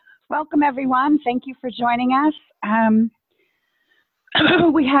Welcome, everyone. Thank you for joining us.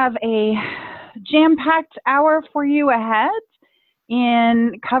 We have a jam-packed hour for you ahead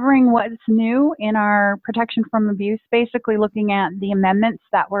in covering what's new in our protection from abuse, basically looking at the amendments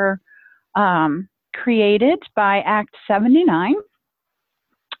that were created by Act 79,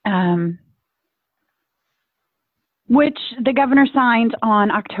 which the governor signed on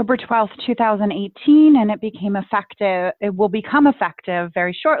October 12th, 2018, and it will become effective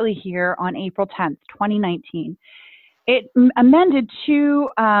very shortly here on April 10th, 2019. It amended two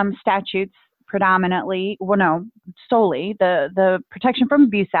statutes solely, the Protection from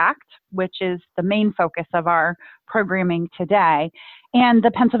Abuse Act, which is the main focus of our programming today, and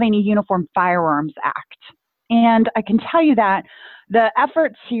the Pennsylvania Uniform Firearms Act. And I can tell you that the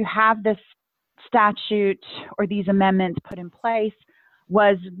effort to have this statute or these amendments put in place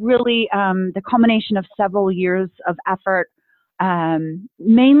was really the culmination of several years of effort,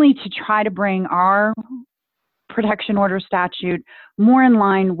 mainly to try to bring our protection order statute more in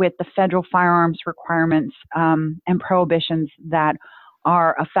line with the federal firearms requirements and prohibitions that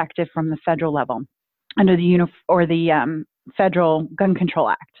are effective from the federal level under the Federal Gun Control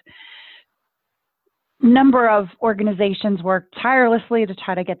Act. Number of organizations worked tirelessly to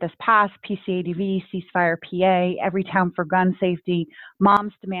try to get this passed: PCADV, Ceasefire PA, Everytown for Gun Safety,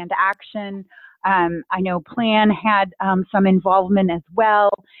 Moms Demand Action. I know PLAN had some involvement as well,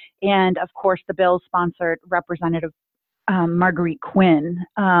 and of course the bill sponsored Representative Marguerite Quinn.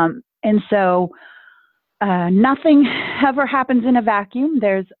 And so nothing ever happens in a vacuum.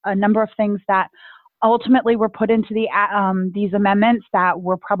 There's a number of things that ultimately were put into these amendments that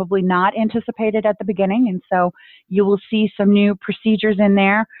were probably not anticipated at the beginning, and so you will see some new procedures in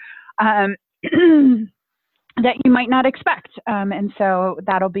there that you might not expect, and so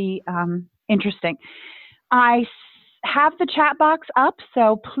that'll be interesting. I have the chat box up,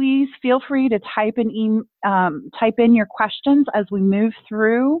 so please feel free to type in your questions as we move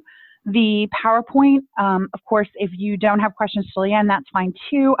through the PowerPoint. Of course, if you don't have questions till the end, that's fine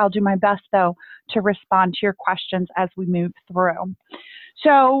too. I'll do my best, though, to respond to your questions as we move through.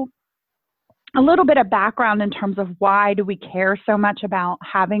 So a little bit of background in terms of why do we care so much about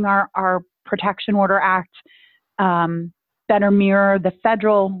having our Protection Order Act better mirror the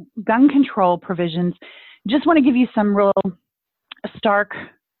federal gun control provisions. Just want to give you some real stark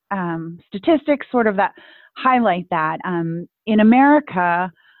statistics sort of that highlight that. In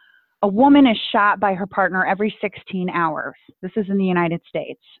America, a woman is shot by her partner every 16 hours. This is in the United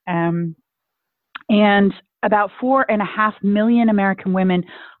States. And about 4.5 million American women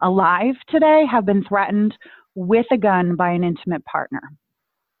alive today have been threatened with a gun by an intimate partner.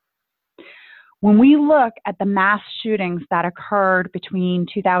 When we look at the mass shootings that occurred between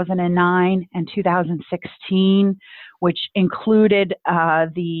 2009 and 2016, which included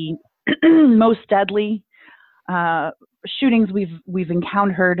the most deadly shootings we've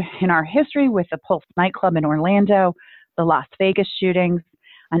encountered in our history, with the Pulse nightclub in Orlando, the Las Vegas shootings,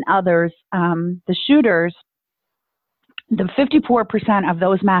 and others, the shooters, the 54% of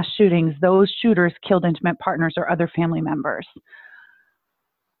those mass shootings, those shooters killed intimate partners or other family members.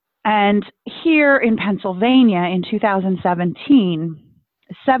 And here in Pennsylvania in 2017,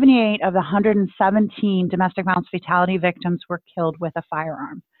 78 of the 117 domestic violence fatality victims were killed with a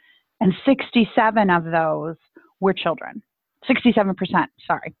firearm, and 67 of those were children. 67%,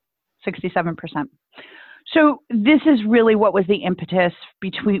 sorry, 67%. So this is really what was the impetus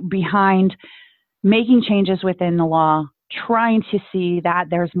behind making changes within the law, trying to see that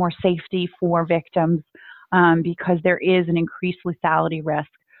there's more safety for victims because there is an increased lethality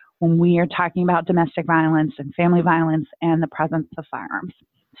risk when we are talking about domestic violence and family violence and the presence of firearms.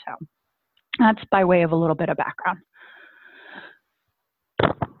 So that's by way of a little bit of background.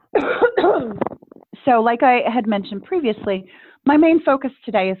 So like I had mentioned previously, my main focus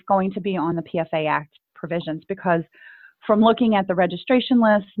today is going to be on the PFA Act provisions, because from looking at the registration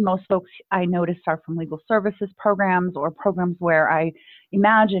list, most folks I noticed are from legal services programs or programs where I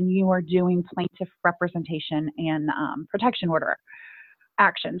imagine you are doing plaintiff representation and protection order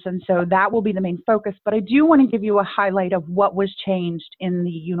actions. And so that will be the main focus. But I do want to give you a highlight of what was changed in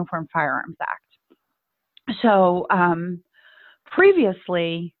the Uniform Firearms Act. So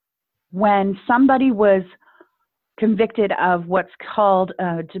previously, when somebody was convicted of what's called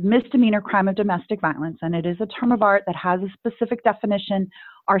a misdemeanor crime of domestic violence, and it is a term of art that has a specific definition,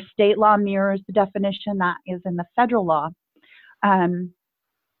 our state law mirrors the definition that is in the federal law.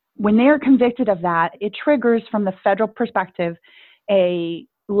 When they are convicted of that, it triggers, from the federal perspective, a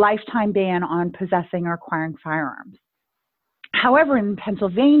lifetime ban on possessing or acquiring firearms. However, in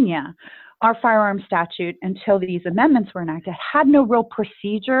Pennsylvania, our firearms statute, until these amendments were enacted, had no real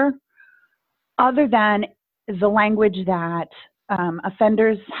procedure other than the language that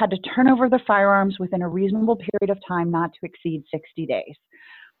offenders had to turn over the firearms within a reasonable period of time not to exceed 60 days.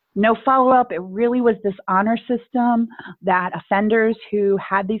 No follow-up. It really was this honor system that offenders who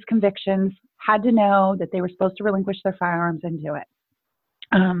had these convictions had to know that they were supposed to relinquish their firearms and do it.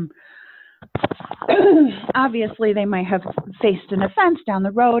 Obviously, they might have faced an offense down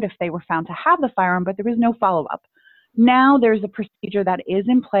the road if they were found to have the firearm, but there was no follow-up. Now there's a procedure that is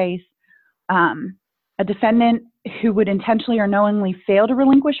in place. A defendant who would intentionally or knowingly fail to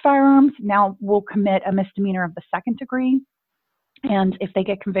relinquish firearms now will commit a misdemeanor of the second degree. And if they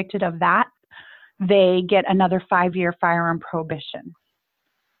get convicted of that, they get another 5-year firearm prohibition.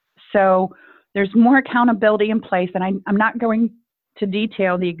 So there's more accountability in place, and I'm not going to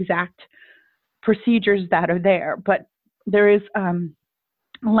detail the exact procedures that are there, but there is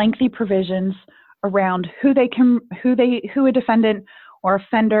lengthy provisions around who a defendant or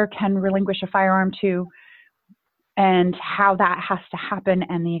offender can relinquish a firearm to, and how that has to happen,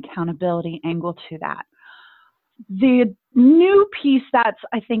 and the accountability angle to that. The new piece that's,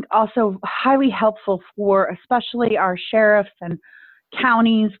 I think, also highly helpful for especially our sheriffs and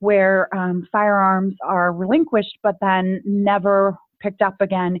counties where firearms are relinquished but then never picked up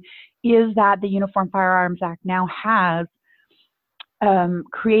again, is that the Uniform Firearms Act now has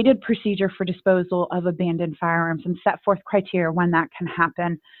created procedure for disposal of abandoned firearms and set forth criteria when that can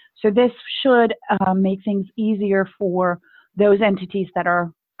happen. So this should make things easier for those entities that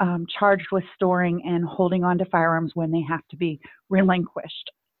are charged with storing and holding on to firearms when they have to be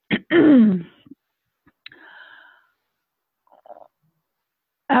relinquished.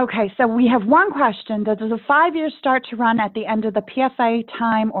 Okay, so we have one question. Does the 5 years start to run at the end of the PFA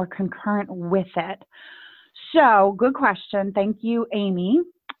time or concurrent with it? So, good question. Thank you, Amy.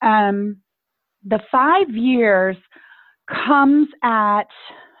 The 5 years comes at,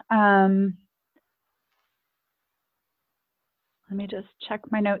 let me just check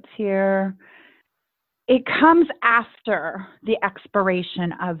my notes here. It comes after the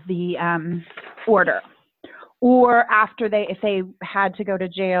expiration of the order, or after if they had to go to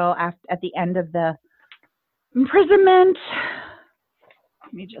jail at the end of the imprisonment.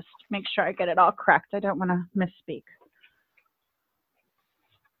 Let me just make sure I get it all correct. I don't want to misspeak.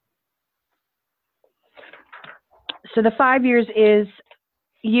 So the 5 years is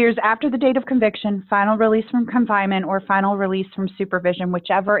years after the date of conviction, final release from confinement, or final release from supervision,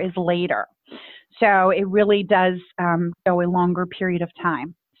 whichever is later. So it really does go a longer period of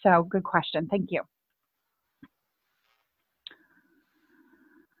time. So good question. Thank you.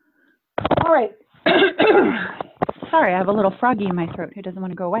 All right. Sorry, I have a little froggy in my throat who doesn't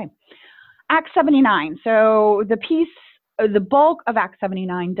want to go away. Act 79. So the bulk of Act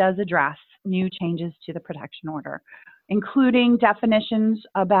 79 does address new changes to the protection order, including definitions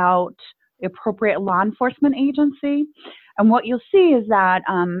about the appropriate law enforcement agency. And what you'll see is that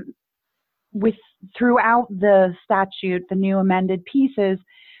throughout the statute, the new amended pieces,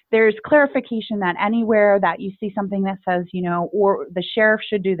 there's clarification that anywhere that you see something that says, you know, or the sheriff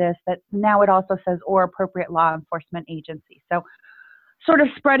should do this, that now it also says or appropriate law enforcement agency. So sort of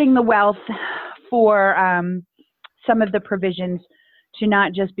spreading the wealth for some of the provisions to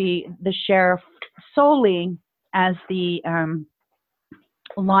not just be the sheriff solely as the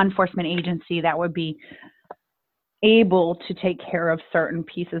law enforcement agency that would be able to take care of certain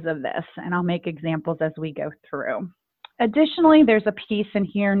pieces of this. And I'll make examples as we go through. Additionally, there's a piece in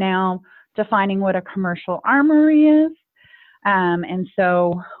here now defining what a commercial armory is. And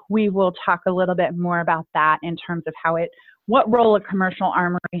so we will talk a little bit more about that in terms of what role a commercial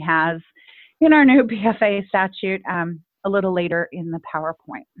armory has in our new PFA statute a little later in the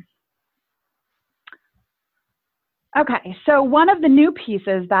PowerPoint. Okay, so one of the new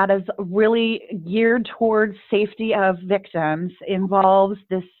pieces that is really geared towards safety of victims involves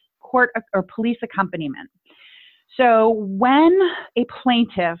this court or police accompaniment. So when a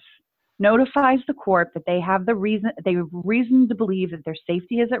plaintiff notifies the court that they have reason to believe that their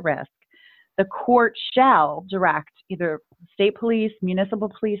safety is at risk, the court shall direct either state police,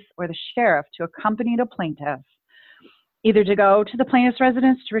 municipal police, or the sheriff to accompany the plaintiff, either to go to the plaintiff's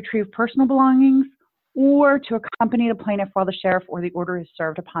residence to retrieve personal belongings, or to accompany the plaintiff while the sheriff or the order is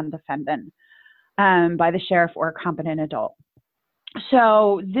served upon the defendant by the sheriff or a competent adult.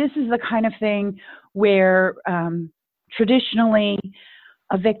 So this is the kind of thing where traditionally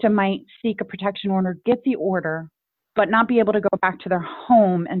a victim might seek a protection order, get the order, but not be able to go back to their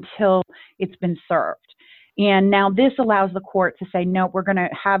home until it's been served. And now this allows the court to say, no, we're going to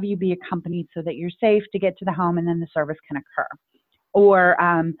have you be accompanied so that you're safe to get to the home and then the service can occur. Or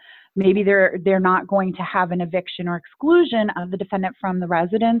Maybe they're not going to have an eviction or exclusion of the defendant from the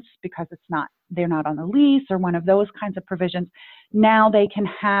residence because they're not on the lease or one of those kinds of provisions. Now they can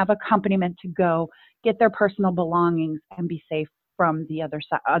have accompaniment to go get their personal belongings and be safe from the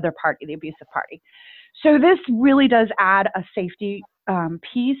other party, the abusive party. So this really does add a safety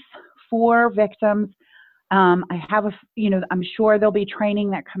piece for victims. I'm sure there'll be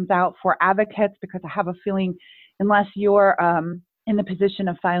training that comes out for advocates, because I have a feeling unless you're in the position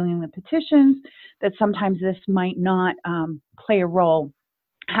of filing the petitions, that sometimes this might not play a role.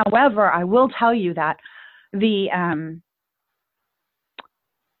 However, I will tell you that the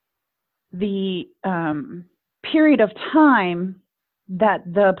period of time that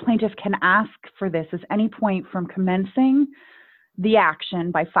the plaintiff can ask for this is any point from commencing the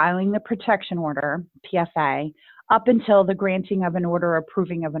action by filing the protection order, PFA, up until the granting of an order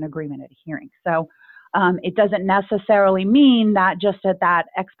approving of an agreement at a hearing. So it doesn't necessarily mean that just at that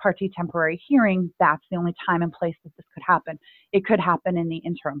ex parte temporary hearing, that's the only time and place that this could happen. It could happen in the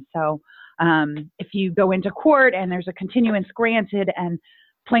interim. So if you go into court and there's a continuance granted and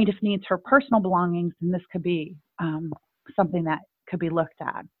plaintiff needs her personal belongings, then this could be something that could be looked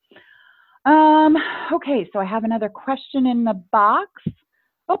at. Okay, so I have another question in the box.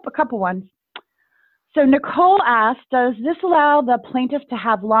 Oh, a couple ones. So Nicole asked, does this allow the plaintiff to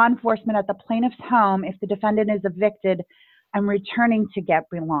have law enforcement at the plaintiff's home if the defendant is evicted and returning to get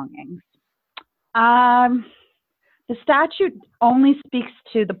belongings? The statute only speaks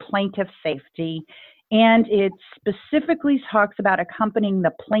to the plaintiff's safety, and it specifically talks about accompanying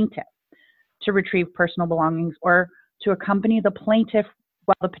the plaintiff to retrieve personal belongings or to accompany the plaintiff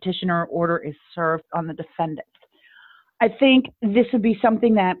while the petition or order is served on the defendant. I think this would be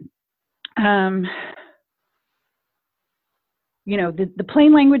something that, the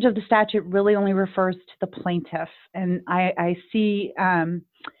plain language of the statute really only refers to the plaintiff. And I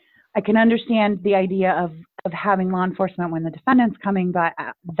can understand the idea of having law enforcement when the defendant's coming, but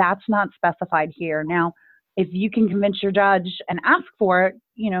that's not specified here. Now, if you can convince your judge and ask for it,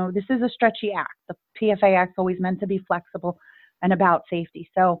 this is a stretchy act. The PFA Act's always meant to be flexible and about safety.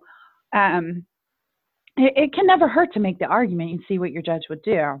 So it can never hurt to make the argument and see what your judge would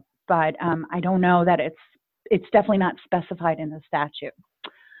do. But I don't know that it's definitely not specified in the statute.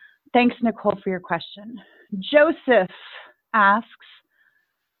 Thanks, Nicole, for your question. Joseph asks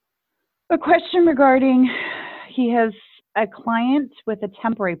a question regarding, he has a client with a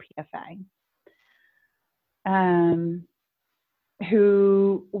temporary PFA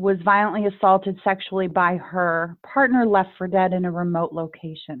who was violently assaulted sexually by her partner, left for dead in a remote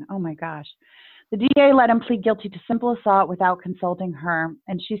location. Oh my gosh. The DA let him plead guilty to simple assault without consulting her,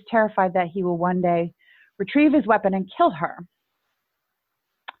 and she's terrified that he will one day retrieve his weapon and kill her.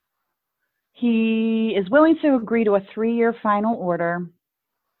 He is willing to agree to a 3-year final order,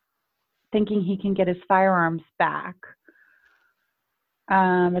 thinking he can get his firearms back.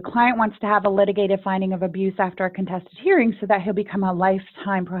 The client wants to have a litigated finding of abuse after a contested hearing so that he'll become a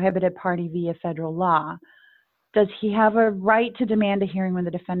lifetime prohibited party via federal law. Does he have a right to demand a hearing when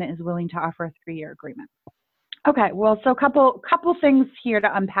the defendant is willing to offer a 3-year agreement? Okay, well, so a couple things here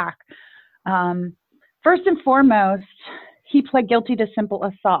to unpack. First and foremost, he pled guilty to simple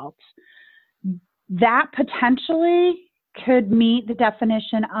assault. That potentially could meet the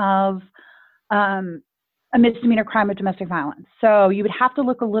definition of a misdemeanor crime of domestic violence. So you would have to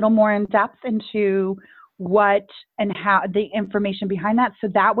look a little more in depth into what and how the information behind that. So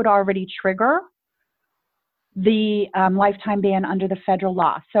that would already trigger the lifetime ban under the federal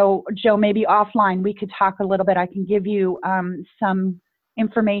law. So Joe, maybe offline we could talk a little bit. I can give you some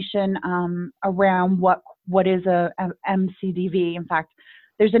information around what is a MCDV. In fact,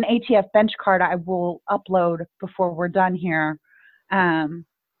 there's an ATF bench card I will upload before we're done here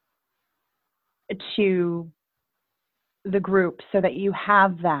to the group so that you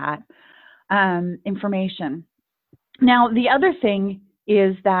have that information. Now, the other thing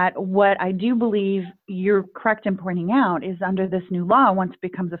is that what I do believe you're correct in pointing out is under this new law, once it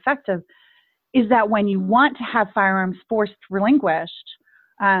becomes effective, is that when you want to have firearms forced relinquished,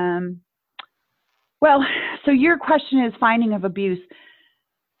 well, so your question is finding of abuse,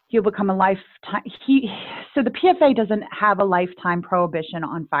 he'll become a lifetime, so the PFA doesn't have a lifetime prohibition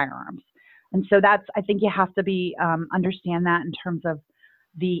on firearms. And so that's, I think you have to be, understand that in terms of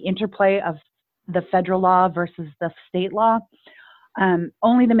the interplay of the federal law versus the state law.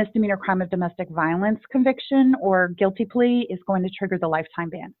 Only the misdemeanor crime of domestic violence conviction or guilty plea is going to trigger the lifetime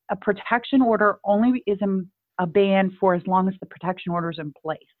ban. A protection order only is a ban for as long as the protection order is in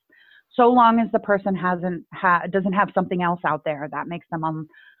place. So long as the person doesn't have something else out there that makes them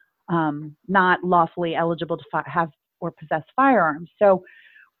not lawfully eligible to have or possess firearms. So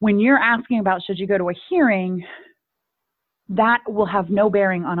when you're asking about should you go to a hearing, that will have no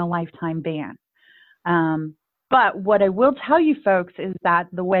bearing on a lifetime ban. But what I will tell you folks is that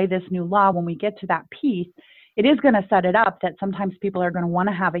the way this new law, when we get to that piece, it is going to set it up that sometimes people are going to want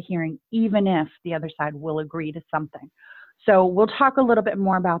to have a hearing even if the other side will agree to something. So we'll talk a little bit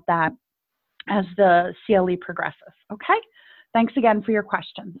more about that as the CLE progresses, okay? Thanks again for your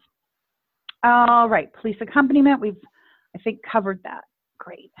questions. All right, police accompaniment, we've, I think, covered that.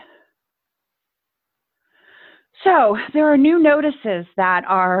 Great. So there are new notices that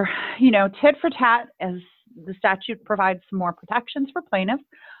are, tit for tat, as the statute provides some more protections for plaintiffs,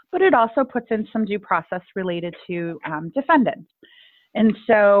 but it also puts in some due process related to defendants. And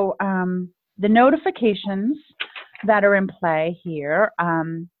so the notifications that are in play here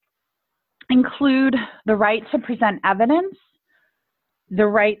include the right to present evidence, the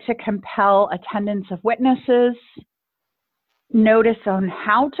right to compel attendance of witnesses, notice on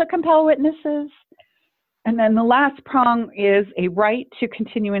how to compel witnesses, and then the last prong is a right to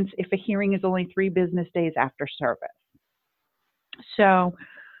continuance if a hearing is only 3 business days after service. So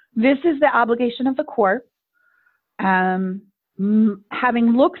this is the obligation of the court. Having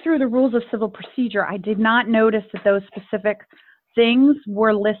looked through the rules of civil procedure, I did not notice that those specific things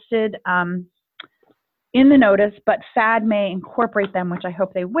were listed in the notice, but FAD may incorporate them, which I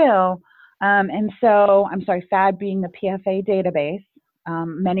hope they will. And so, I'm sorry, FAD being the PFA database.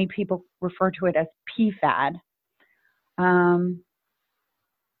 Many people refer to it as PFAD.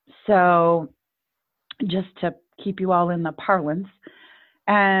 So just to keep you all in the parlance.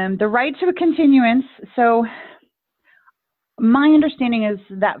 The right to a continuance. So my understanding is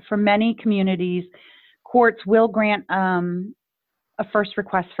that for many communities, courts will grant a first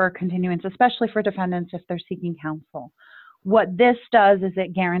request for a continuance, especially for defendants if they're seeking counsel. What this does is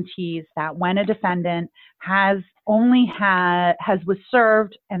it guarantees that when a defendant was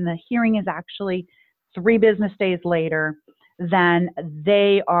served and the hearing is actually 3 business days later, then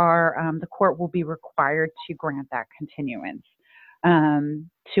they are, the court will be required to grant that continuance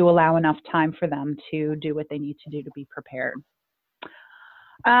to allow enough time for them to do what they need to do to be prepared.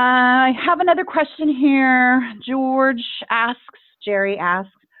 I have another question here. Jerry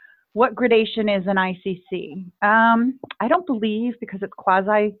asks, what gradation is an ICC? I don't believe, because it's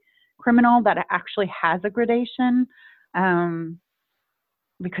quasi-criminal, that it actually has a gradation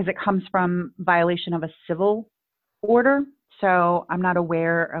because it comes from violation of a civil order. So I'm not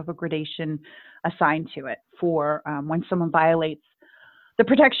aware of a gradation assigned to it for when someone violates the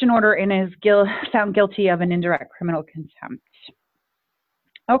protection order and is found guilty of an indirect criminal contempt.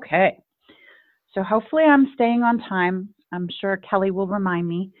 Okay, so hopefully I'm staying on time. I'm sure Kelly will remind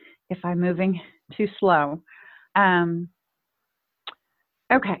me if I'm moving too slow. Okay,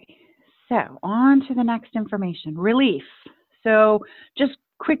 so on to the next information, relief. So just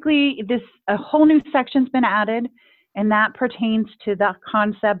quickly, a whole new section's been added, and that pertains to the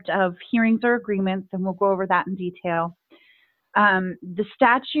concept of hearings or agreements, and we'll go over that in detail. The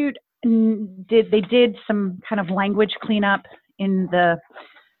statute, they did some kind of language cleanup in the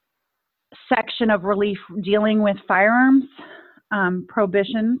section of relief dealing with firearms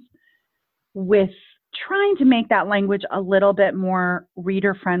prohibitions, with trying to make that language a little bit more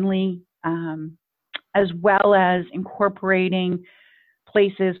reader-friendly, as well as incorporating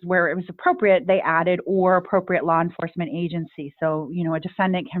places where it was appropriate, they added or appropriate law enforcement agency. So, a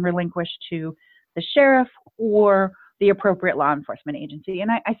defendant can relinquish to the sheriff or the appropriate law enforcement agency.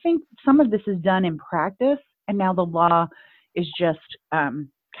 And I think some of this is done in practice, and now the law is just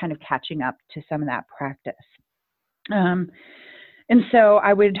kind of catching up to some of that practice. And so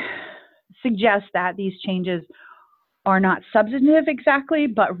I would suggest that these changes are not substantive exactly,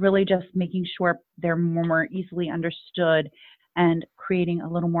 but really just making sure they're more easily understood and creating a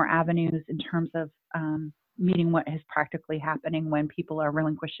little more avenues in terms of meeting what is practically happening when people are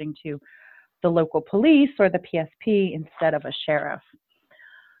relinquishing to the local police or the PSP instead of a sheriff.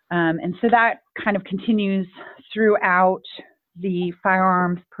 And so that kind of continues throughout the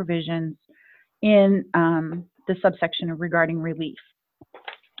firearms provisions in the subsection regarding relief.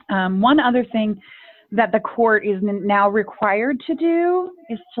 One other thing that the court is now required to do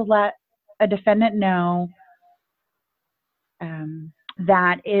is to let a defendant know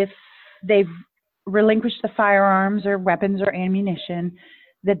that if they've relinquished the firearms or weapons or ammunition,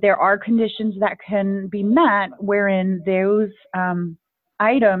 that there are conditions that can be met wherein those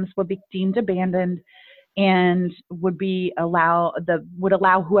items will be deemed abandoned and would allow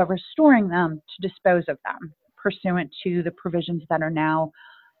whoever's storing them to dispose of them pursuant to the provisions that are now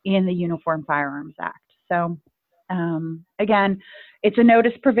in the Uniform Firearms Act. So again, it's a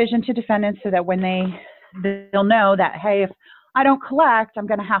notice provision to defendants so that when they'll know that, hey, if I don't collect, I'm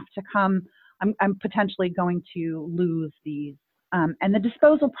going to have to come, I'm potentially going to lose these. And the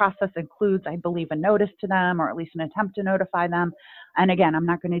disposal process includes, I believe, a notice to them, or at least an attempt to notify them. And again, I'm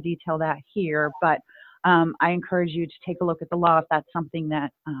not going to detail that here, but I encourage you to take a look at the law if that's something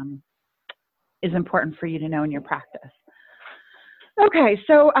that is important for you to know in your practice. Okay,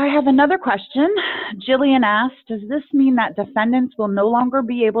 so I have another question. Jillian asked, does this mean that defendants will no longer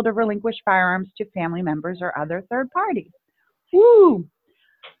be able to relinquish firearms to family members or other third parties? Woo!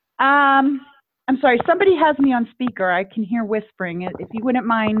 I'm sorry, somebody has me on speaker. I can hear whispering. If you wouldn't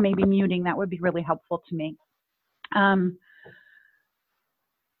mind maybe muting, that would be really helpful to me.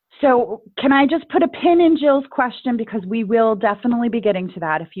 So can I just put a pin in Jill's question, because we will definitely be getting to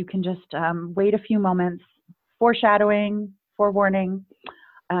that. If you can just wait a few moments. Foreshadowing, forewarning.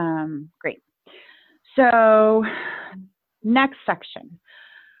 Great. So next section,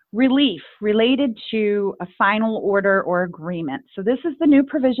 relief related to a final order or agreement. So this is the new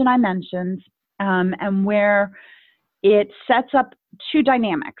provision I mentioned, and where it sets up two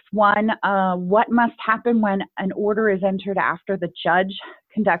dynamics. One, what must happen when an order is entered after the judge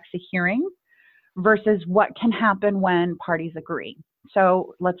conducts a hearing versus what can happen when parties agree.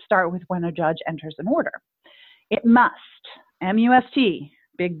 So let's start with when a judge enters an order. It must, M-U-S-T,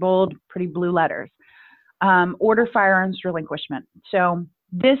 big, bold, pretty blue letters, order firearms relinquishment. So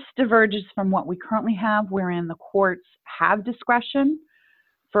this diverges from what we currently have, wherein the courts have discretion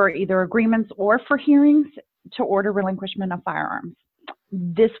for either agreements or for hearings to order relinquishment of firearms.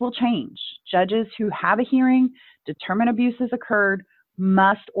 This will change. Judges who have a hearing, determine abuse has occurred,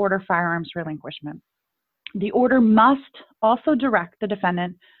 must order firearms relinquishment. The order must also direct the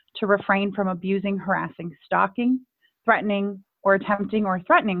defendant to refrain from abusing, harassing, stalking, threatening, or attempting or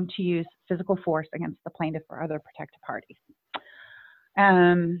threatening to use physical force against the plaintiff or other protected parties.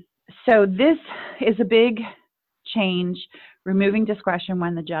 So this is a big change, removing discretion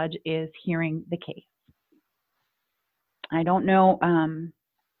when the judge is hearing the case. I don't know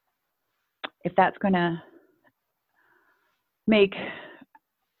if that's going to make,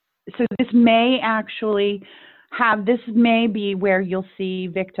 so this may actually have, this may be where you'll see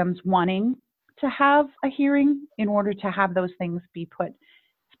victims wanting to have a hearing in order to have those things be put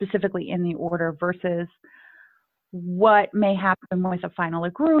specifically in the order versus what may happen with a final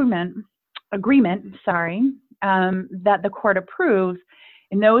agreement, that the court approves.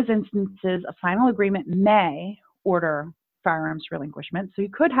 In those instances, a final agreement may order firearms relinquishment, so you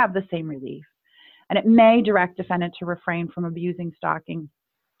could have the same relief. And it may direct defendant to refrain from abusing, stalking,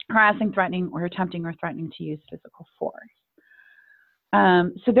 harassing, threatening, or attempting or threatening to use physical force.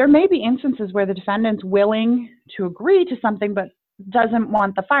 So there may be instances where the defendant's willing to agree to something but doesn't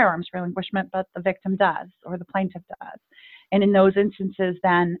want the firearms relinquishment, but the victim does, or the plaintiff does. And in those instances,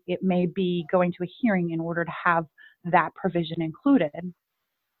 then it may be going to a hearing in order to have that provision included.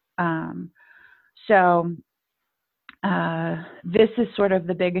 This is sort of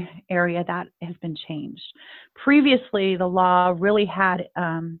the big area that has been changed. Previously, the law really had,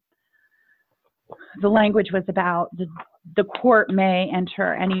 the language was about the court may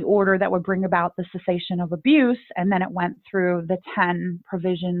enter any order that would bring about the cessation of abuse, and then it went through the 10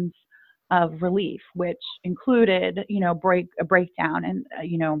 provisions of relief, which included, a breakdown and,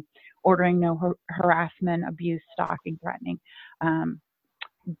 ordering no harassment, abuse, stalking, threatening,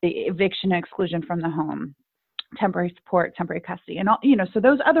 the eviction and exclusion from the home, temporary support, temporary custody, and all, so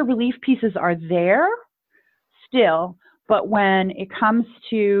those other relief pieces are there still, but when it comes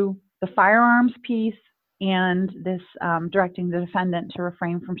to the firearms piece and this directing the defendant to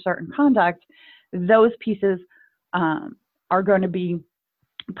refrain from certain conduct, those pieces are going to be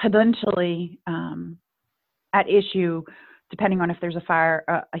potentially at issue depending on if there's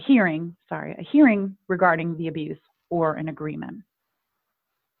a hearing regarding the abuse or an agreement.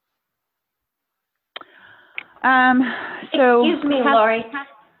 Excuse me, Lori.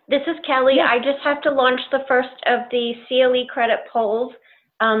 This is Kelly. Yeah. I just have to launch the first of the CLE credit polls.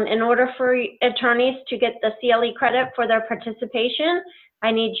 In order for attorneys to get the CLE credit for their participation,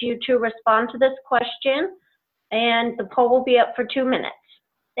 I need you to respond to this question, and the poll will be up for 2 minutes.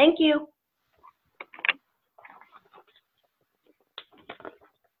 Thank you.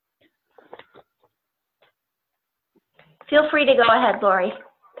 Feel free to go ahead, Lori.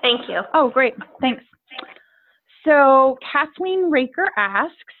 Thank you. Oh, great. Thanks. So Kathleen Raker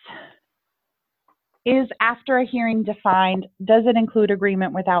asks, is after a hearing defined, does it include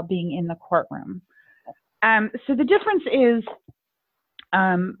agreement without being in the courtroom? So the difference is,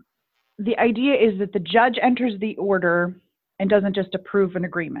 the idea is that the judge enters the order and doesn't just approve an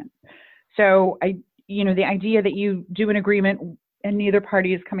agreement. So the idea that you do an agreement and neither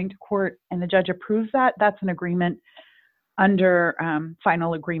party is coming to court and the judge approves that, that's an agreement. under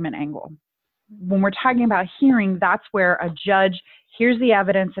final agreement angle. When we're talking about hearing, that's where a judge hears the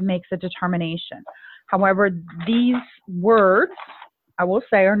evidence and makes a determination. However, these words, I will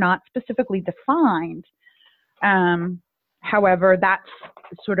say, are not specifically defined. However, that's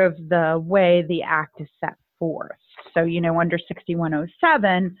sort of the way the act is set forth. So, you know, under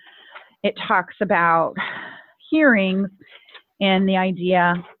 6107, it talks about hearings, and the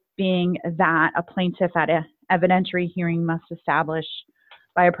idea being that a plaintiff at an evidentiary hearing must establish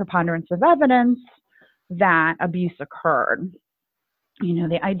by a preponderance of evidence that abuse occurred. You know,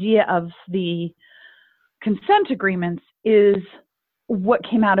 the idea of the consent agreements is what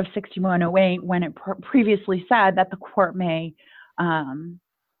came out of 6108 when it previously said that the court may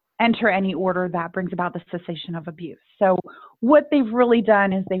enter any order that brings about the cessation of abuse. So what they've really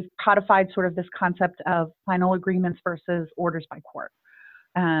done is they've codified sort of this concept of final agreements versus orders by court.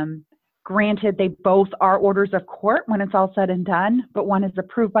 Granted, they both are orders of court when it's all said and done, but one is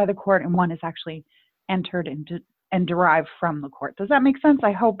approved by the court and one is actually entered and derived from the court. Does that make sense?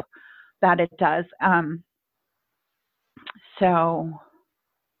 I hope that it does.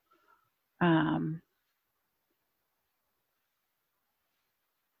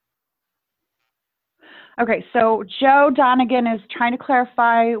 Okay, so Joe Donegan is trying to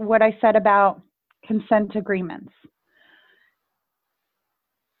clarify what I said about consent agreements.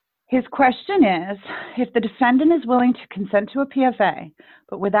 His question is, if the defendant is willing to consent to a PFA,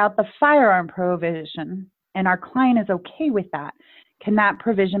 but without the firearm provision, and our client is okay with that, can that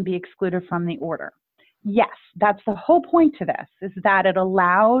provision be excluded from the order? Yes, that's the whole point to this, is that it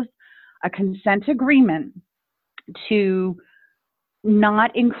allows a consent agreement to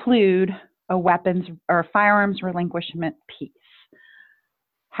not include a weapons or firearms relinquishment piece.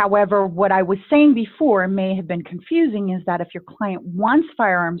 However, what I was saying before may have been confusing is that if your client wants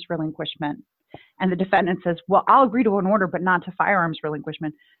firearms relinquishment and the defendant says, well, I'll agree to an order but not to firearms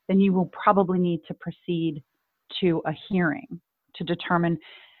relinquishment, then you will probably need to proceed to a hearing to determine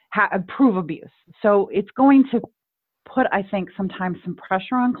prove abuse. So it's going to put, I think, sometimes some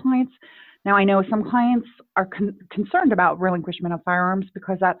pressure on clients. Now, I know some clients are concerned about relinquishment of firearms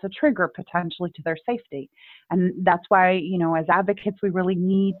because that's a trigger potentially to their safety. And that's why, you know, as advocates, we really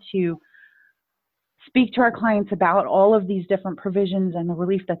need to speak to our clients about all of these different provisions and the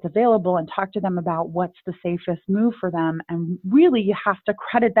relief that's available and talk to them about what's the safest move for them. And really, you have to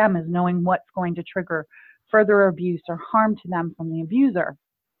credit them as knowing what's going to trigger further abuse or harm to them from the abuser,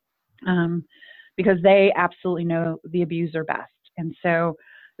 because they absolutely know the abuser best. And so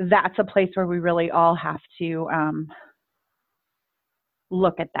that's a place where we really all have to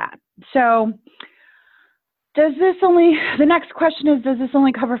look at that. So the next question is, does this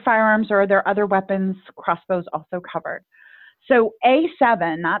only cover firearms, or are there other weapons, crossbows also covered? So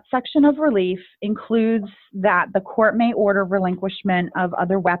A7, that section of relief, includes that the court may order relinquishment of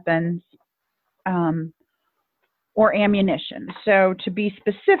other weapons or ammunition. So to be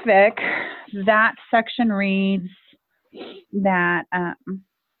specific, that section reads that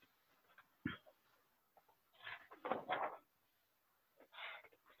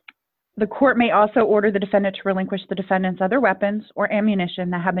the court may also order the defendant to relinquish the defendant's other weapons or ammunition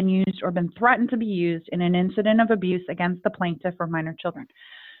that have been used or been threatened to be used in an incident of abuse against the plaintiff or minor children.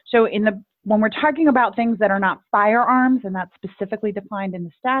 So when we're talking about things that are not firearms, and that's specifically defined in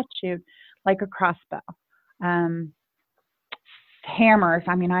the statute, like a crossbow, hammers,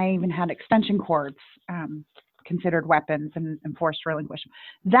 I mean, I even had extension cords considered weapons and enforced relinquishment.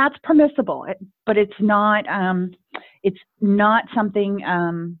 That's permissible, but it's not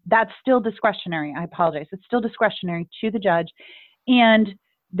something that's still discretionary. I apologize. It's still discretionary to the judge, and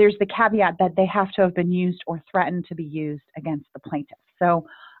there's the caveat that they have to have been used or threatened to be used against the plaintiff. So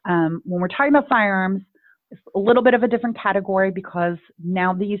when we're talking about firearms, it's a little bit of a different category, because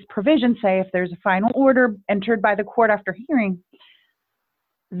now these provisions say if there's a final order entered by the court after hearing,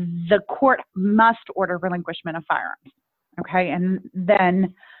 the court must order relinquishment of firearms, okay? And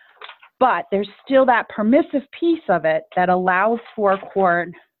then, but there's still that permissive piece of it that allows for a court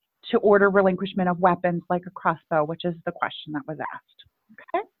to order relinquishment of weapons like a crossbow, which is the question that was asked,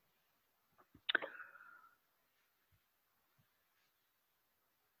 okay?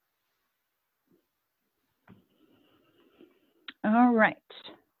 All right.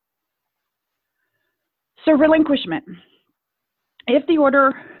 So relinquishment. If the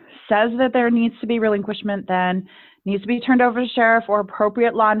order says that there needs to be relinquishment, then it needs to be turned over to sheriff or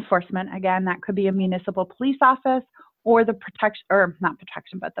appropriate law enforcement. Again, that could be a municipal police office or the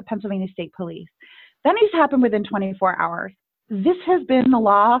the Pennsylvania State Police. That needs to happen within 24 hours. This has been the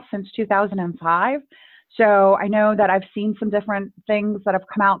law since 2005. So I know that I've seen some different things that have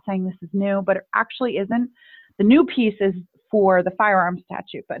come out saying this is new, but it actually isn't. The new piece is for the firearms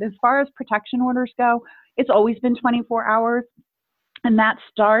statute, but as far as protection orders go, it's always been 24 hours. And that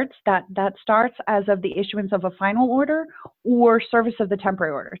starts as of the issuance of a final order or service of the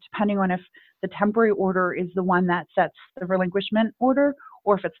temporary order, depending on if the temporary order is the one that sets the relinquishment order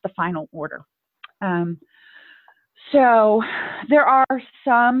or if it's the final order. So there are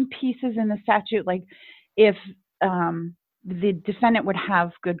some pieces in the statute, like if the defendant would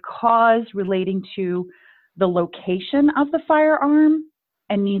have good cause relating to the location of the firearm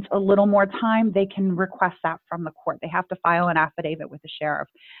and needs a little more time, they can request that from the court. They have to file an affidavit with the sheriff,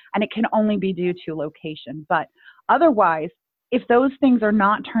 and it can only be due to location. But otherwise, if those things are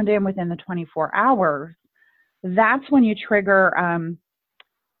not turned in within the 24 hours, that's when you trigger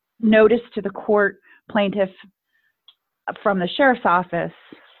notice to the court plaintiff from the sheriff's office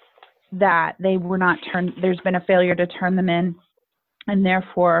that they were not turned, there's been a failure to turn them in, and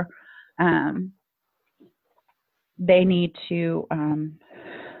therefore they need to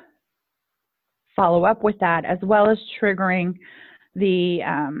follow up with that, as well as triggering the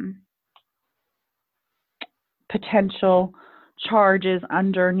potential charges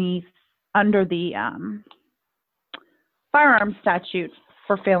under the firearms statute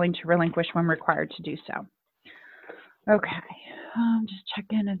for failing to relinquish when required to do so. Okay, just check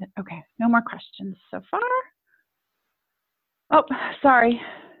in. Okay, no more questions so far. Oh, sorry.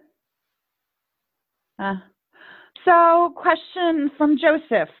 So, question from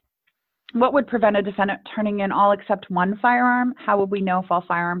Joseph. What would prevent a defendant turning in all except one firearm? How would we know if all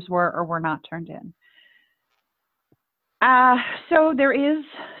firearms were or were not turned in? So there is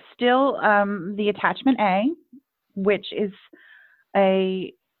still the attachment A, which is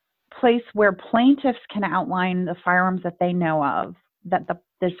a place where plaintiffs can outline the firearms that they know of that the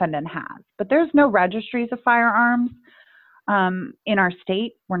defendant has. But there's no registries of firearms in our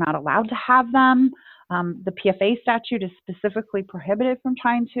state. We're not allowed to have them. The PFA statute is specifically prohibited from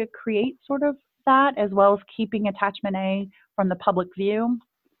trying to create sort of that, as well as keeping attachment A from the public view.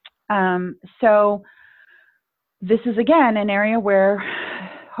 So this is, again, an area where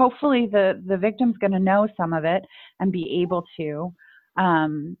hopefully the victim's going to know some of it and be able to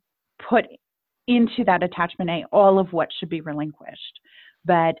put into that attachment A all of what should be relinquished.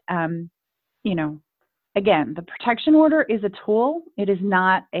 But, you know, again, the protection order is a tool. It is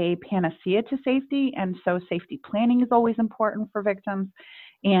not a panacea to safety, and so safety planning is always important for victims.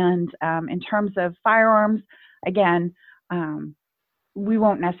 And in terms of firearms, again, we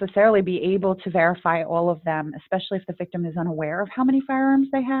won't necessarily be able to verify all of them, especially if the victim is unaware of how many firearms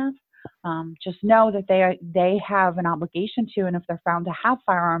they have. Just know that they have an obligation to, and if they're found to have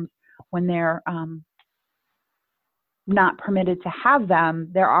firearms when they're not permitted to have them,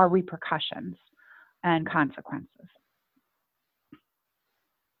 there are repercussions and consequences.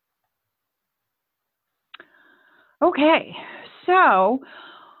 Okay, so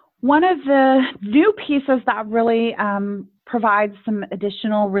one of the new pieces that really provides some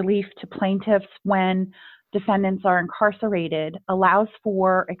additional relief to plaintiffs when defendants are incarcerated allows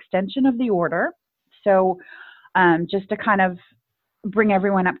for extension of the order. So just to kind of bring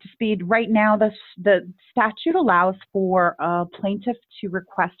everyone up to speed, right now the statute allows for a plaintiff to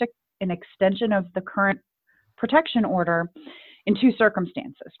request an extension of the current protection order in two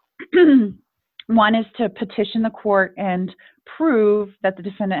circumstances. One is to petition the court and prove that the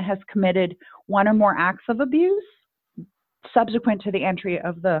defendant has committed one or more acts of abuse subsequent to the entry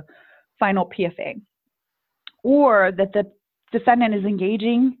of the final PFA, or that the defendant is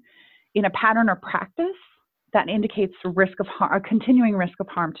engaging in a pattern or practice that indicates a risk of harm, a continuing risk of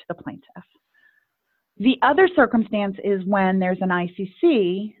harm to the plaintiff. The other circumstance is when there's an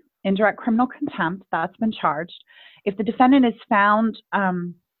ICC, indirect criminal contempt, that's been charged. If the defendant is found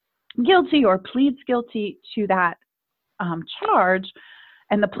guilty or pleads guilty to that charge,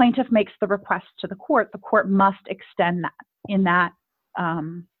 and the plaintiff makes the request to the court must extend that in that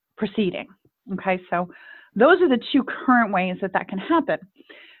proceeding. Okay, so those are the two current ways that can happen.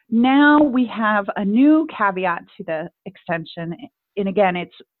 Now we have a new caveat to the extension, and again,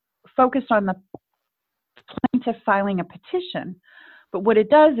 it's focused on the plaintiff filing a petition, but what it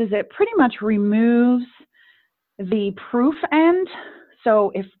does is it pretty much removes the proof end.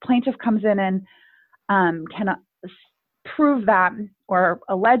 So if plaintiff comes in and can prove that or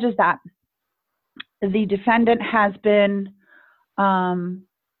alleges that the defendant has been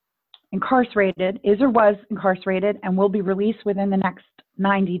incarcerated, is or was incarcerated, and will be released within the next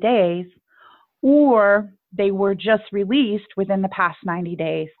 90 days, or they were just released within the past 90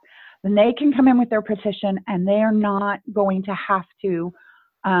 days, then they can come in with their petition and they are not going to have to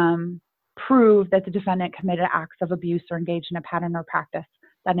prove that the defendant committed acts of abuse or engaged in a pattern or practice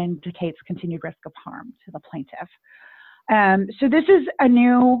that indicates continued risk of harm to the plaintiff. So this is a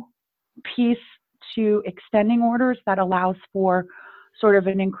new piece to extending orders that allows for sort of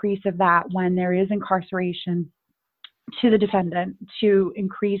an increase of that when there is incarceration to the defendant to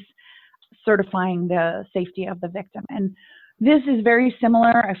increase certifying the safety of the victim. And this is very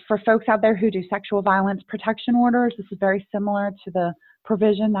similar for folks out there who do sexual violence protection orders. This is very similar to the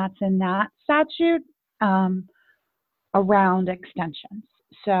provision that's in that statute around extensions.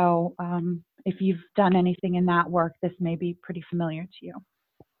 So if you've done anything in that work, this may be pretty familiar to you.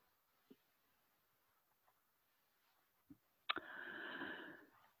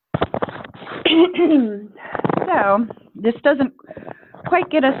 So this doesn't quite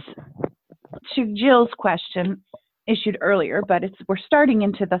get us to Jill's question issued earlier, but we're starting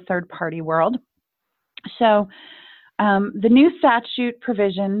into the third-party world. So the new statute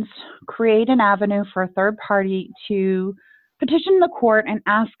provisions create an avenue for a third party to petition the court and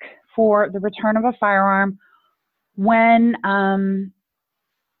ask for the return of a firearm when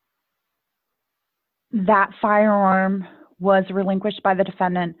that firearm was relinquished by the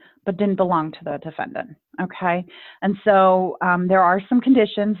defendant but didn't belong to the defendant, okay? And so there are some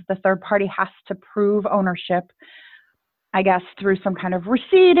conditions. The third party has to prove ownership, I guess, through some kind of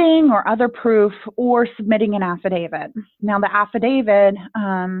receipting or other proof or submitting an affidavit. Now, the affidavit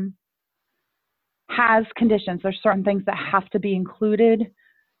has conditions. There's certain things that have to be included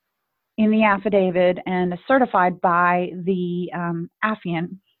in the affidavit and is certified by the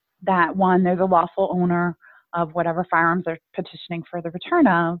affiant that, one, they're the lawful owner of whatever firearms they're petitioning for the return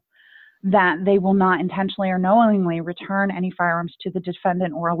of, that they will not intentionally or knowingly return any firearms to the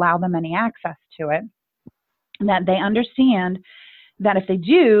defendant or allow them any access to it, that they understand that if they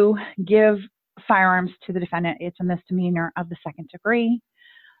do give firearms to the defendant, it's a misdemeanor of the second degree,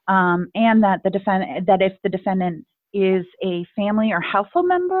 and that if the defendant is a family or household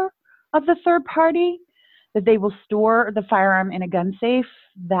member of the third party, that they will store the firearm in a gun safe,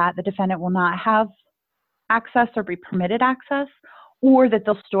 that the defendant will not have access or be permitted access, or that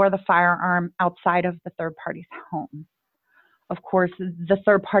they'll store the firearm outside of the third party's home. Of course, the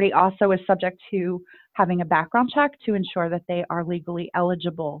third party also is subject to having a background check to ensure that they are legally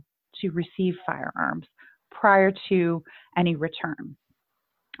eligible to receive firearms prior to any return.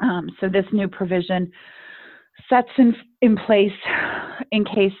 So this new provision sets in place in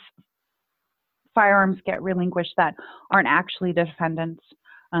case firearms get relinquished that aren't actually the defendant's.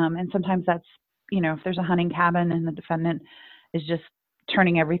 And sometimes that's, if there's a hunting cabin and the defendant is just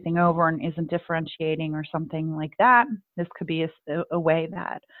turning everything over and isn't differentiating or something like that, this could be a way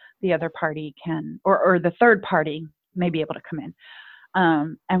that the other party can, or the third party may be able to come in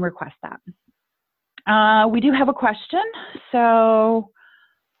and request that. We do have a question. So,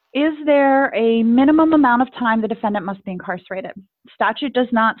 is there a minimum amount of time the defendant must be incarcerated? Statute does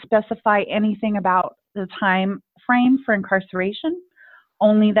not specify anything about the time frame for incarceration,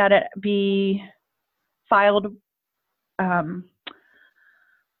 only that it be filed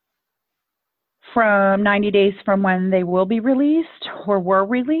from 90 days from when they will be released or were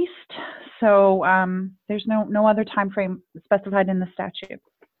released. So there's no other time frame specified in the statute.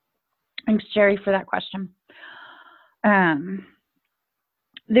 Thanks, Jerry, for that question.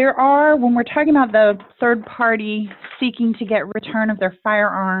 There are, when we're talking about the third party seeking to get return of their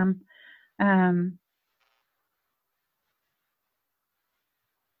firearm,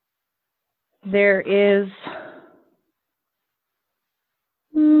 there is,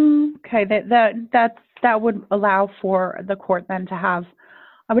 okay, that would allow for the court then to have,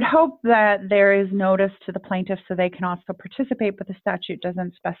 I would hope that there is notice to the plaintiff so they can also participate, but the statute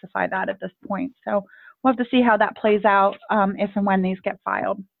doesn't specify that at this point. So we'll have to see how that plays out if and when these get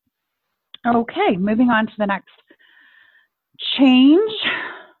filed. Okay, moving on to the next change.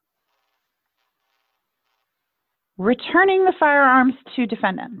 Returning the firearms to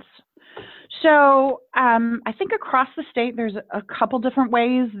defendants. So I think across the state there's a couple different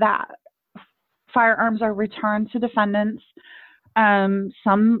ways that firearms are returned to defendants.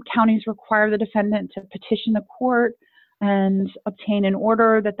 Some counties require the defendant to petition the court and obtain an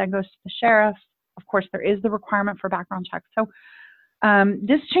order that then goes to the sheriff. Of course, there is the requirement for background checks. So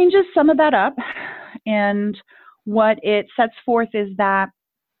this changes some of that up, and what it sets forth is that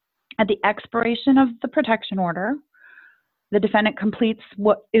at the expiration of the protection order, the defendant completes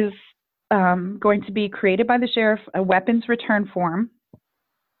what is going to be created by the sheriff, a weapons return form.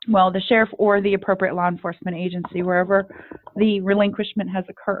 Well, the sheriff or the appropriate law enforcement agency, wherever the relinquishment has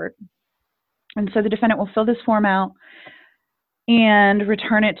occurred. And so the defendant will fill this form out and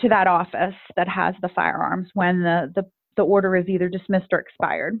return it to that office that has the firearms when the order is either dismissed or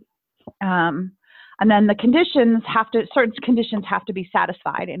expired. And then the conditions certain conditions have to be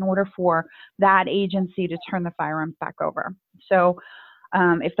satisfied in order for that agency to turn the firearms back over. So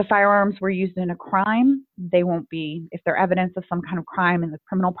if the firearms were used in a crime, they won't be, if they're evidence of some kind of crime and the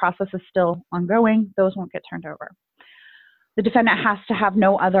criminal process is still ongoing, those won't get turned over. The defendant has to have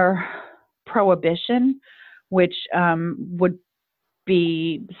no other prohibition, which would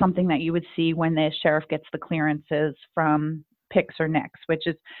be something that you would see when the sheriff gets the clearances from PICS or NICS, which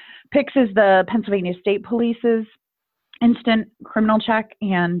is, PICS is the Pennsylvania State Police's instant criminal check,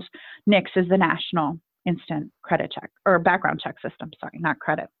 and NICS is the national instant credit check, or background check system, sorry, not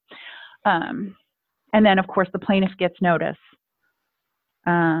credit. And then, of course, the plaintiff gets notice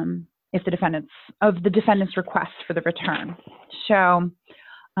if the defendant's request for the return. So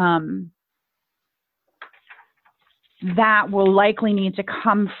that will likely need to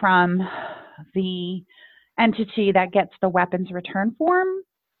come from the entity that gets the weapons return form,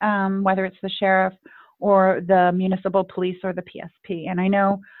 whether it's the sheriff or the municipal police or the PSP. And I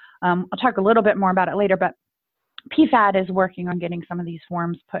know I'll talk a little bit more about it later, but PFAD is working on getting some of these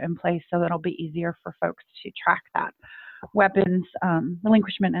forms put in place so that it'll be easier for folks to track that weapons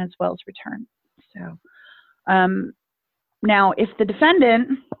relinquishment as well as return. So now, if the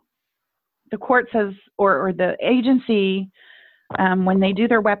defendant, the court says, or the agency, when they do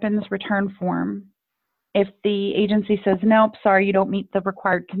their weapons return form, if the agency says, nope, sorry, you don't meet the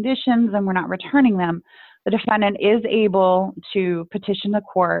required conditions and we're not returning them, the defendant is able to petition the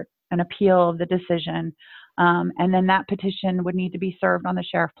court an appeal of the decision. And then that petition would need to be served on the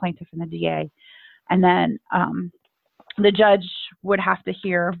sheriff, plaintiff, and the DA. And then the judge would have to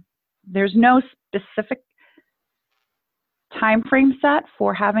hear, there's no specific time frame set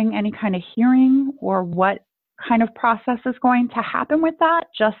for having any kind of hearing or what kind of process is going to happen with that,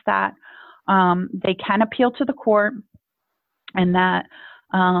 just that they can appeal to the court, and that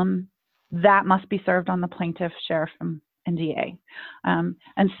that must be served on the plaintiff, sheriff, and DA.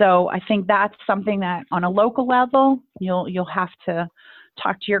 And so I think that's something that on a local level, you'll have to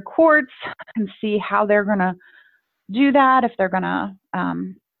talk to your courts and see how they're going to do that, if they're going to,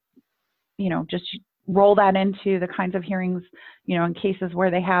 just roll that into the kinds of hearings, in cases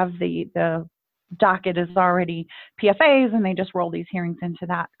where they have the docket is already PFAs and they just roll these hearings into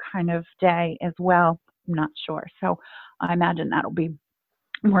that kind of day as well. I'm not sure. So I imagine that'll be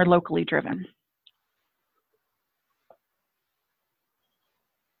more locally driven.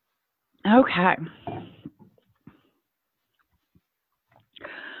 Okay.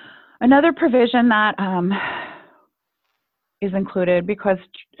 Another provision that is included, because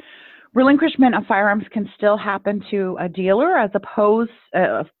relinquishment of firearms can still happen to a dealer as opposed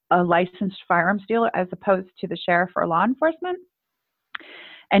a licensed firearms dealer as opposed to the sheriff or law enforcement.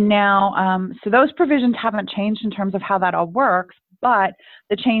 And now, so those provisions haven't changed in terms of how that all works, but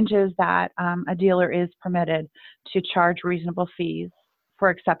the change is that a dealer is permitted to charge reasonable fees for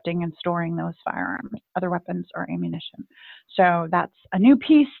accepting and storing those firearms, other weapons, or ammunition. So that's a new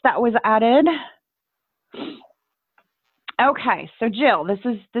piece that was added. Okay, so Jill, this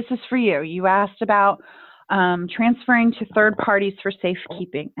is for you. You asked about transferring to third parties for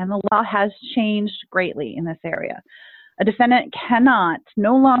safekeeping, and the law has changed greatly in this area. A defendant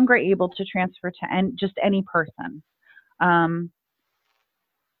no longer able to transfer to just any person.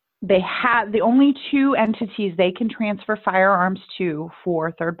 The only two entities they can transfer firearms to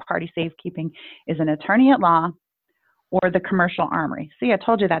for third-party safekeeping is an attorney at law or the commercial armory. See, I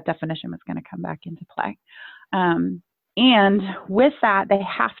told you that definition was going to come back into play. And with that, they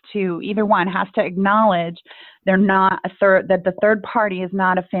have to, either one has to acknowledge they're not that the third party is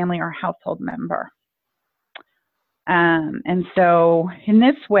not a family or household member. And so in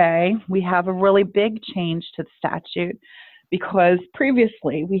this way, we have a really big change to the statute, because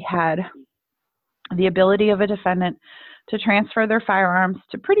previously we had the ability of a defendant to transfer their firearms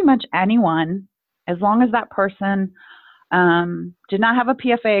to pretty much anyone, as long as that person did not have a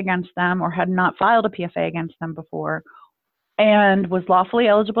PFA against them or had not filed a PFA against them before, and was lawfully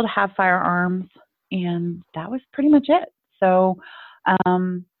eligible to have firearms, and that was pretty much it. So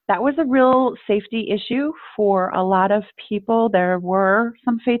that was a real safety issue for a lot of people. There were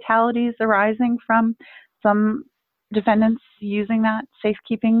some fatalities arising from some defendants using that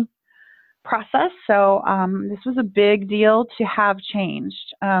safekeeping process. So this was a big deal to have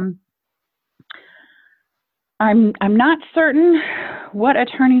changed. I'm not certain what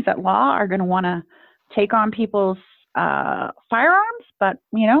attorneys at law are going to want to take on people's firearms, but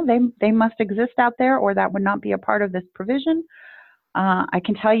they must exist out there, or that would not be a part of this provision. I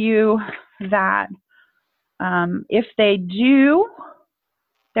can tell you that if they do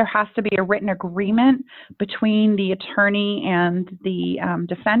there has to be a written agreement between the attorney and the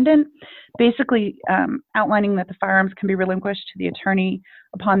defendant, basically outlining that the firearms can be relinquished to the attorney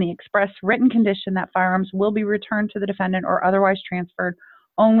upon the express written condition that firearms will be returned to the defendant or otherwise transferred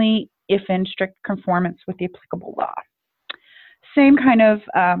only if in strict conformance with the applicable law. Same kind of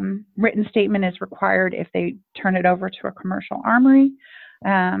written statement is required if they turn it over to a commercial armory.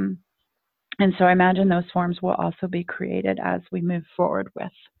 And so I imagine those forms will also be created as we move forward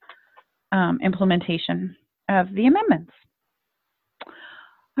with implementation of the amendments.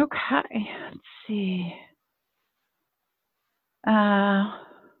 Okay, let's see.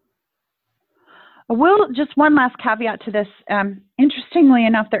 Just one last caveat to this. Interestingly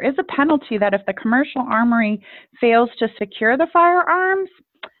enough, there is a penalty that if the commercial armory fails to secure the firearms,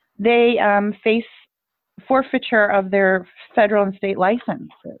 they face forfeiture of their federal and state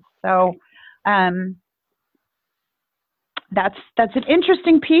licenses. So that's an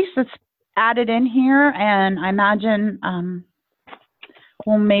interesting piece that's added in here, and I imagine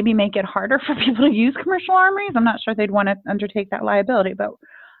will maybe make it harder for people to use commercial armories. I'm not sure they'd want to undertake that liability, but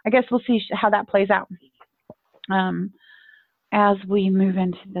I guess we'll see how that plays out as we move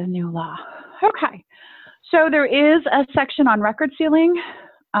into the new law. Okay, so there is a section on record sealing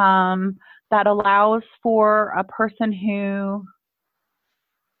that allows for a person who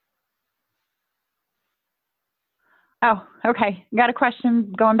Oh, okay. Got a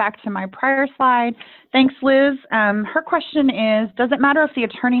question going back to my prior slide. Thanks, Liz. Her question is, does it matter if the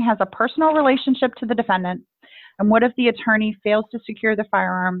attorney has a personal relationship to the defendant? And what if the attorney fails to secure the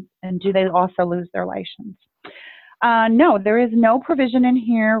firearm, and do they also lose their license? No, there is no provision in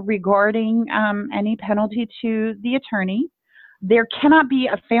here regarding any penalty to the attorney. There cannot be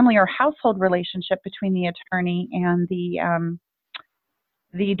a family or household relationship between the attorney and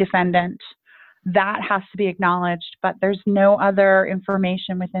the defendant. That has to be acknowledged, but there's no other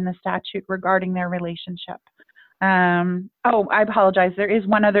information within the statute regarding their relationship. Oh, I apologize. There is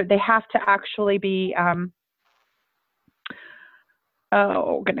one other. They have to actually be,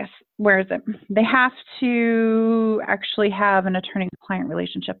 oh goodness, where is it? They have to actually have an attorney-client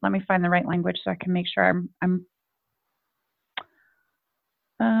relationship. Let me find the right language so I can make sure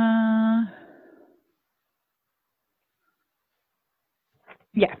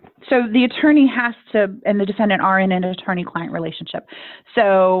yeah, so the attorney has to, and the defendant are in an attorney-client relationship.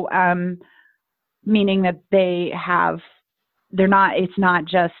 So, meaning that it's not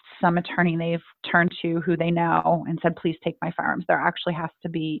just some attorney they've turned to who they know and said, please take my firearms. There actually has to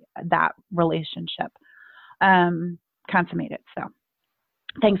be that relationship consummated. So,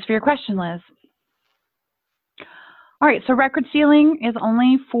 thanks for your question, Liz. All right, so record sealing is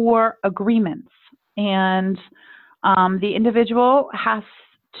only for agreements, and the individual has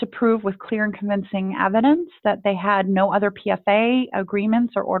to prove with clear and convincing evidence that they had no other PFA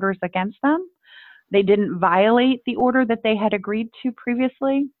agreements or orders against them. They didn't violate the order that they had agreed to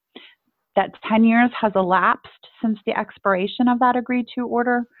previously. That 10 years has elapsed since the expiration of that agreed to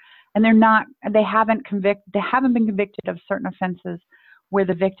order, and they haven't been convicted of certain offenses where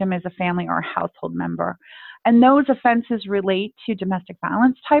the victim is a family or a household member. And those offenses relate to domestic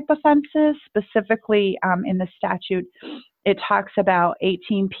violence type offenses. Specifically in the statute, it talks about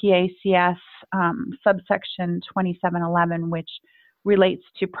 18 PACS subsection 2711, which relates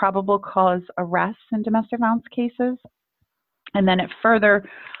to probable cause arrests in domestic violence cases. And then it further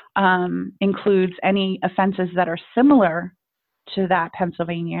includes any offenses that are similar to that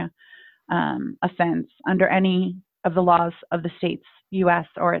Pennsylvania offense under any of the laws of the states, U.S.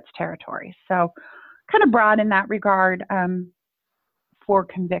 or its territories. So kind of broad in that regard for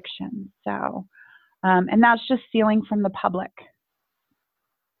conviction. So, and that's just sealing from the public.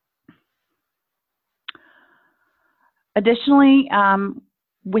 Additionally,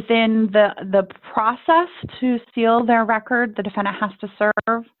 within the process to seal their record, the defendant has to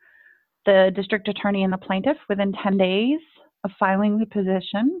serve the district attorney and the plaintiff within 10 days of filing the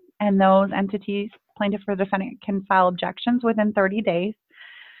petition, and those entities, plaintiff or defendant, can file objections within 30 days.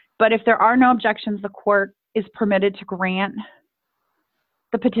 But if there are no objections, the court is permitted to grant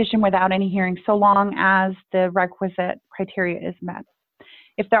the petition without any hearing, so long as the requisite criteria is met.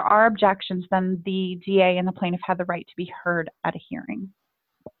 If there are objections, then the DA and the plaintiff have the right to be heard at a hearing.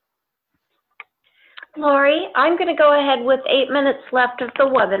 Lori, I'm going to go ahead with 8 minutes left of the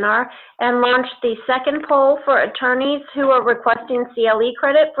webinar and launch the second poll for attorneys who are requesting CLE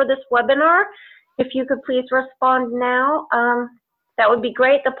credit for this webinar. If you could please respond now, that would be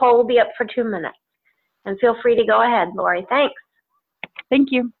great. The poll will be up for 2 minutes. And feel free to go ahead, Lori. Thanks. Thank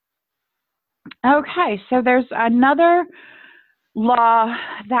you. Okay, so there's another law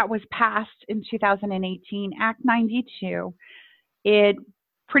that was passed in 2018, Act 92. It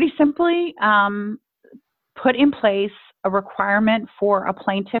pretty simply put in place a requirement for a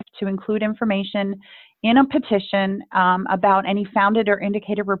plaintiff to include information in a petition about any founded or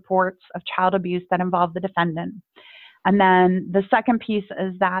indicated reports of child abuse that involve the defendant. And then the second piece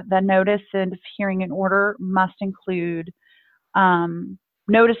is that the notice of hearing and order must include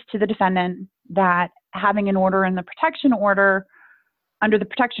notice to the defendant that having an order in the protection order under the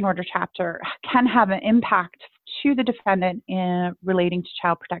protection order chapter can have an impact to the defendant in relating to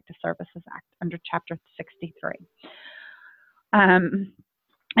Child Protective Services Act under Chapter 63.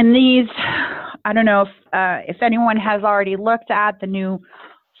 And these, I don't know if anyone has already looked at the new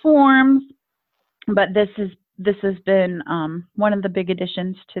forms, but this has been one of the big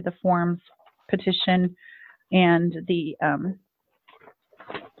additions to the forms petition, and the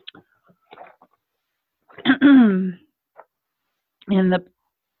and the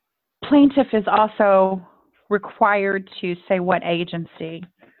plaintiff is also required to say what agency,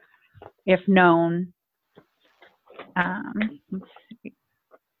 if known. Let's see.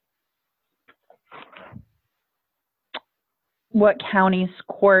 What county's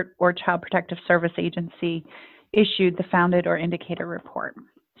court or Child Protective Service agency issued the founded or indicated report.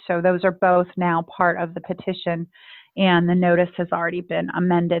 So those are both now part of the petition, and the notice has already been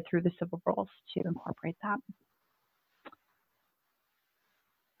amended through the civil rules to incorporate that.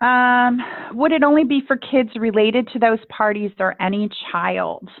 Would it only be for kids related to those parties or any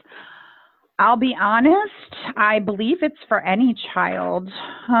child? I'll be honest, I believe it's for any child,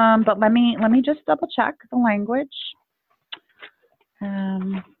 but let me just double check the language.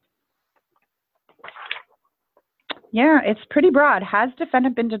 Yeah, it's pretty broad. Has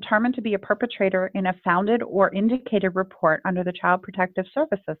defendant been determined to be a perpetrator in a founded or indicated report under the Child Protective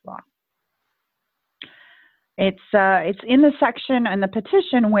Services Law? It's in the section in the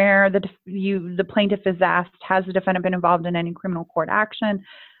petition where the plaintiff is asked, has the defendant been involved in any criminal court action?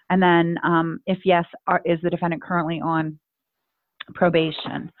 And then if yes, is the defendant currently on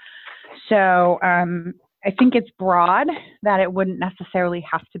probation? So I think it's broad, that it wouldn't necessarily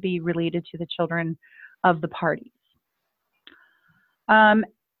have to be related to the children of the parties.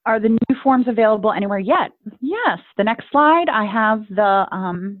 Are the new forms available anywhere yet? Yes. The next slide, I have the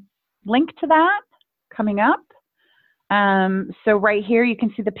link to that coming up. So right here, you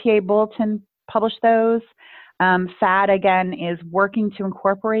can see the PA Bulletin published those. FAD, again, is working to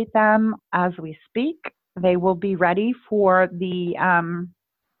incorporate them as we speak. They will be ready for the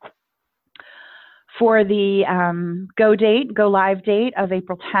go live date of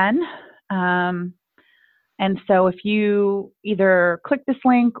April 10. And so if you either click this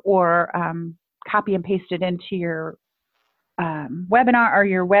link or copy and paste it into your webinar or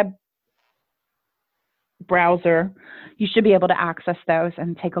your web browser, you should be able to access those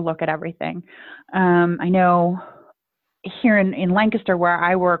and take a look at everything. I know here in Lancaster, where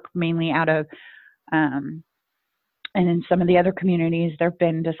I work mainly out of, and in some of the other communities, there have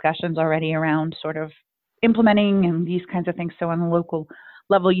been discussions already around sort of implementing and these kinds of things. So on the local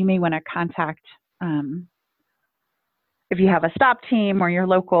level, you may want to contact, if you have a STOP team or your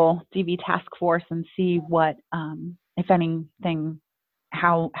local DV task force, and see what, if anything,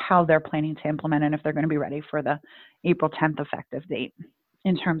 how they're planning to implement and if they're going to be ready for the April 10th effective date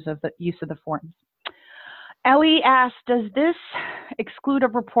in terms of the use of the forms. Ellie asked, does this exclude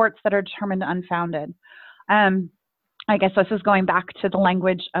of reports that are determined unfounded? I guess this is going back to the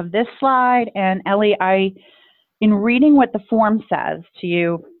language of this slide. And Ellie, in reading what the form says to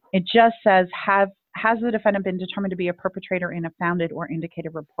you, it just says, has the defendant been determined to be a perpetrator in a founded or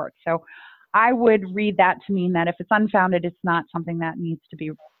indicated report? So I would read that to mean that if it's unfounded, it's not something that needs to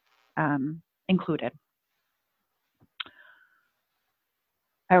be included.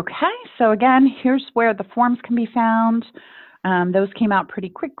 Okay, so again, here's where the forms can be found. Those came out pretty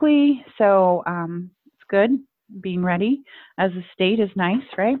quickly, so it's good. Being ready as a state is nice,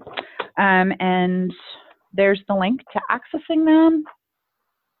 right? And there's the link to accessing them.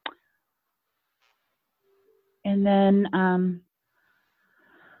 And then,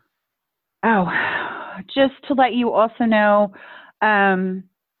 just to let you also know, my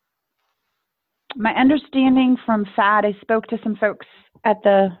understanding from FAD, I spoke to some folks at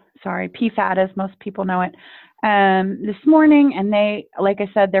PFAD, as most people know it, this morning, and they, like I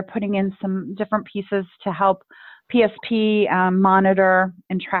said, they're putting in some different pieces to help PSP monitor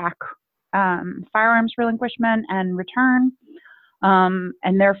and track firearms relinquishment and return.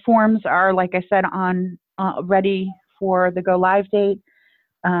 And their forms are, like I said, ready for the go live date.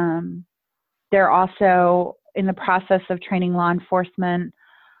 They're also in the process of training law enforcement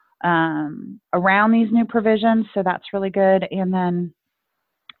around these new provisions, so that's really good. And then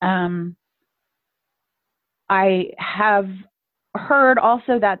I have heard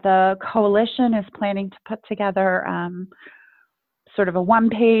also that the coalition is planning to put together sort of a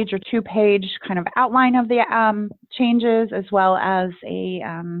 1-page or 2-page kind of outline of the changes, as well as a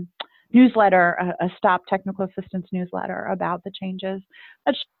newsletter, a STOP technical assistance newsletter about the changes.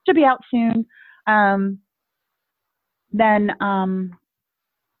 That should be out soon.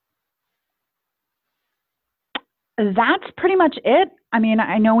 That's pretty much it. I mean,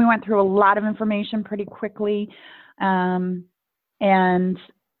 I know we went through a lot of information pretty quickly, and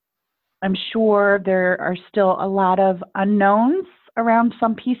I'm sure there are still a lot of unknowns around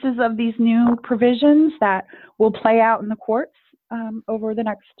some pieces of these new provisions that will play out in the courts over the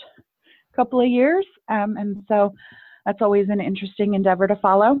next couple of years. And so that's always an interesting endeavor to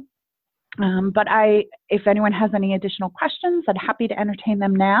follow. But if anyone has any additional questions, I'd happy to entertain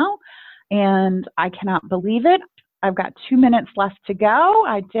them now. And I cannot believe it. I've got 2 minutes left to go.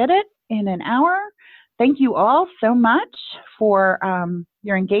 I did it in an hour. Thank you all so much for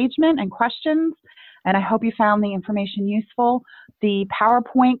your engagement and questions. And I hope you found the information useful. The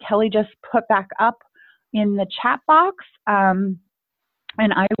PowerPoint Kelly just put back up in the chat box. And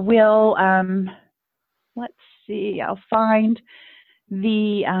I will, let's see, I'll find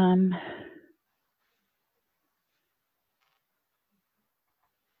the,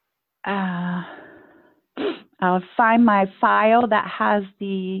 I'll find my file that has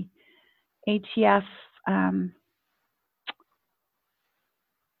the ATF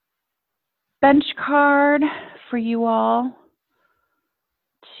bench card for you all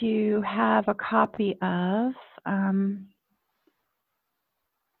to have a copy of.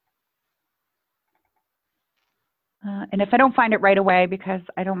 And if I don't find it right away, because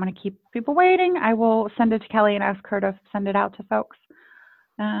I don't want to keep people waiting, I will send it to Kelly and ask her to send it out to folks.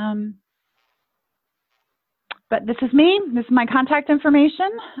 But this is me. This is my contact information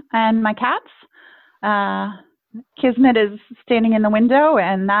and my cats. Kismet is standing in the window,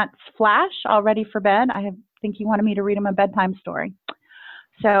 and that's Flash, all ready for bed. I think he wanted me to read him a bedtime story.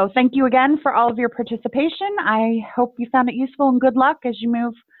 So thank you again for all of your participation. I hope you found it useful, and good luck as you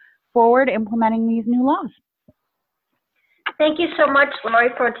move forward implementing these new laws. Thank you so much, Lori,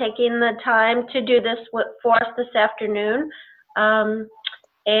 for taking the time to do this for us this afternoon.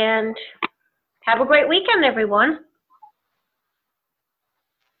 And have a great weekend, everyone.